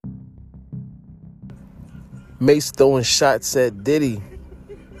Mace throwing shots at Diddy.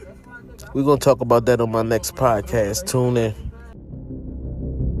 We're going to talk about that on my next podcast. Tune in.